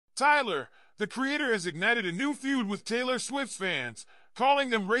Tyler, the creator, has ignited a new feud with Taylor Swift fans, calling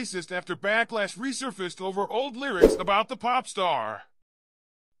them racist after backlash resurfaced over old lyrics about the pop star.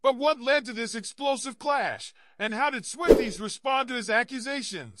 But what led to this explosive clash, and how did Swifties respond to his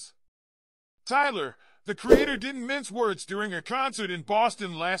accusations? Tyler, the creator, didn't mince words during a concert in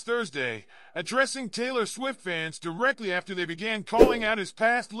Boston last Thursday, addressing Taylor Swift fans directly after they began calling out his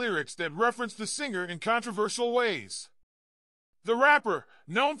past lyrics that referenced the singer in controversial ways. The rapper,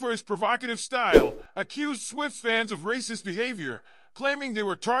 known for his provocative style, accused Swift fans of racist behavior, claiming they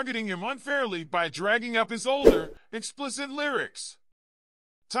were targeting him unfairly by dragging up his older, explicit lyrics.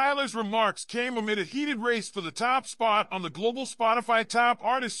 Tyler's remarks came amid a heated race for the top spot on the global Spotify Top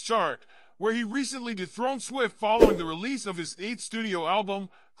Artists chart, where he recently dethroned Swift following the release of his 8th studio album,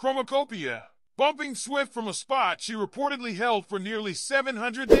 Chromacopia, bumping Swift from a spot she reportedly held for nearly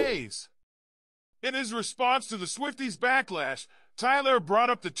 700 days. In his response to the Swifties' backlash, Tyler brought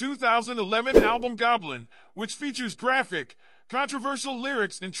up the 2011 album Goblin, which features graphic, controversial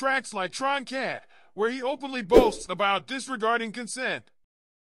lyrics in tracks like Tron Cat, where he openly boasts about disregarding consent.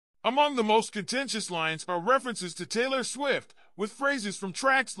 Among the most contentious lines are references to Taylor Swift, with phrases from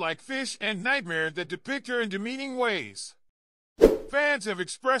tracks like Fish and Nightmare that depict her in demeaning ways. Fans have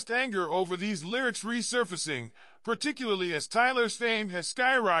expressed anger over these lyrics resurfacing, particularly as Tyler's fame has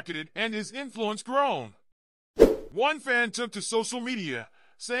skyrocketed and his influence grown. One fan took to social media,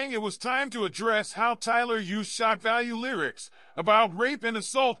 saying it was time to address how Tyler used shock value lyrics about rape and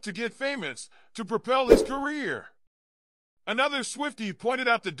assault to get famous, to propel his career. Another Swiftie pointed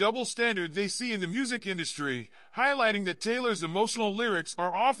out the double standard they see in the music industry, highlighting that Taylor's emotional lyrics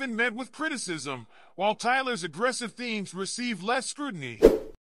are often met with criticism, while Tyler's aggressive themes receive less scrutiny.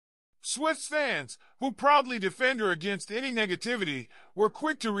 Swift's fans, who proudly defend her against any negativity, were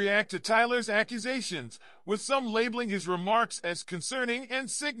quick to react to Tyler's accusations, with some labeling his remarks as concerning and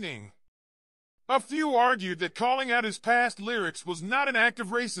sickening. A few argued that calling out his past lyrics was not an act of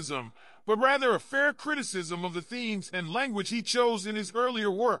racism, but rather a fair criticism of the themes and language he chose in his earlier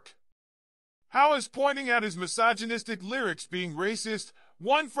work. How is pointing out his misogynistic lyrics being racist?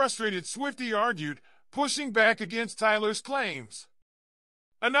 One frustrated Swiftie argued, pushing back against Tyler's claims.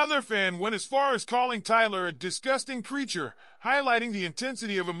 Another fan went as far as calling Tyler a disgusting creature, highlighting the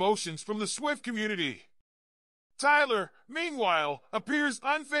intensity of emotions from the Swift community. Tyler, meanwhile, appears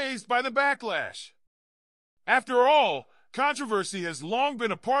unfazed by the backlash. After all, controversy has long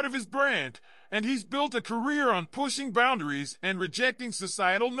been a part of his brand, and he's built a career on pushing boundaries and rejecting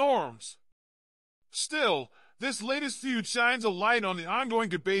societal norms. Still, this latest feud shines a light on the ongoing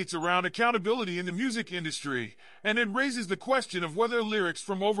debates around accountability in the music industry, and it raises the question of whether lyrics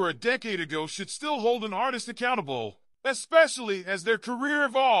from over a decade ago should still hold an artist accountable, especially as their career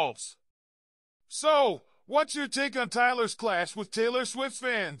evolves. So, what's your take on Tyler's clash with Taylor Swift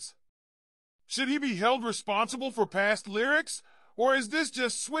fans? Should he be held responsible for past lyrics, or is this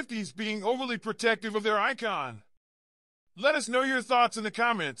just Swifties being overly protective of their icon? Let us know your thoughts in the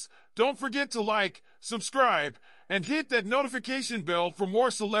comments. Don't forget to like, subscribe, and hit that notification bell for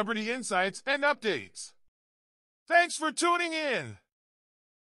more celebrity insights and updates. Thanks for tuning in!